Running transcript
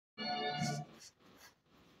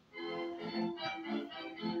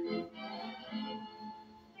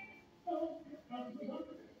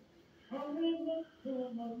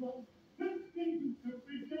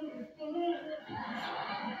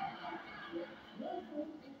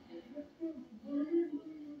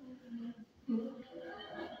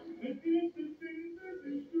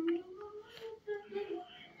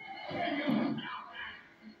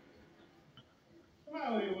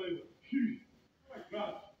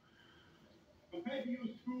you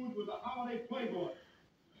screws with the holiday playboy.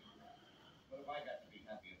 What have I got to be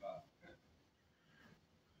happy about?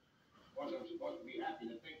 Of course, I'm supposed to be happy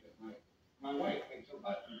to think that my wife thinks so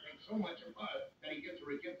much about it that he gets her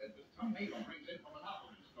a gift that some neighbor brings in from an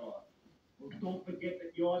opera store. Well, don't forget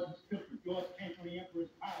that yours is different. Yours came from the Emperor's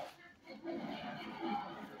palace. Can't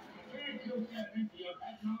you get into your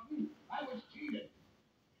head, Mountain? I was cheated.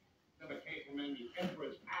 Never came from the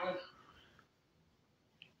Emperor's palace.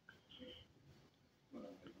 What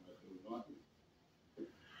am I going to do, Norton?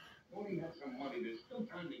 Only have some money. There's still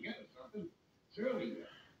time to get us something. It's early yet.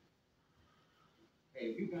 Hey,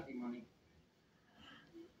 have you got any money?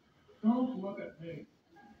 Don't look at me.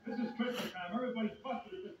 This is Christmas time. Everybody's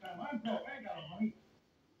busted at this time. I'm broke. I ain't got no money.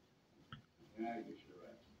 Yeah, you're sure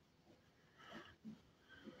right.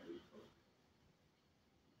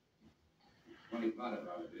 Funny part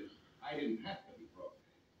about it is, I didn't have to be broke.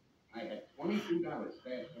 I had $22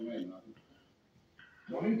 stashed away, Norton.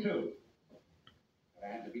 22. But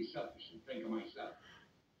I had to be selfish and think of myself.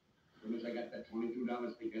 As soon as I got that $22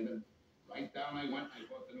 together, right down I went and I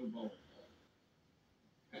bought the new boat.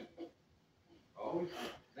 Always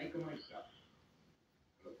think of myself.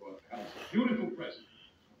 Could have brought Alice a beautiful present.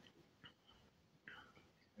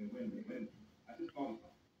 Hey, wait a minute. I just thought of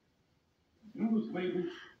something. You know those labels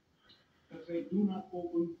that say, do not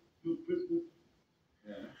open till Christmas?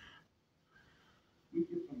 Yeah. We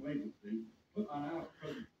get some labels, see? Put on our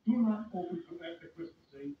present. Do not open till after Christmas,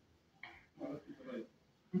 see? Well, let's get the label.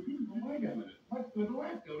 Well, wait a minute. What good will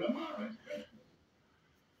that do? Tomorrow's Christmas.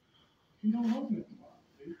 She don't open it tomorrow,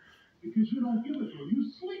 see? Because you don't give it to her. You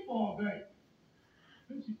sleep all day.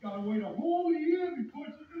 Then she's got to wait a whole year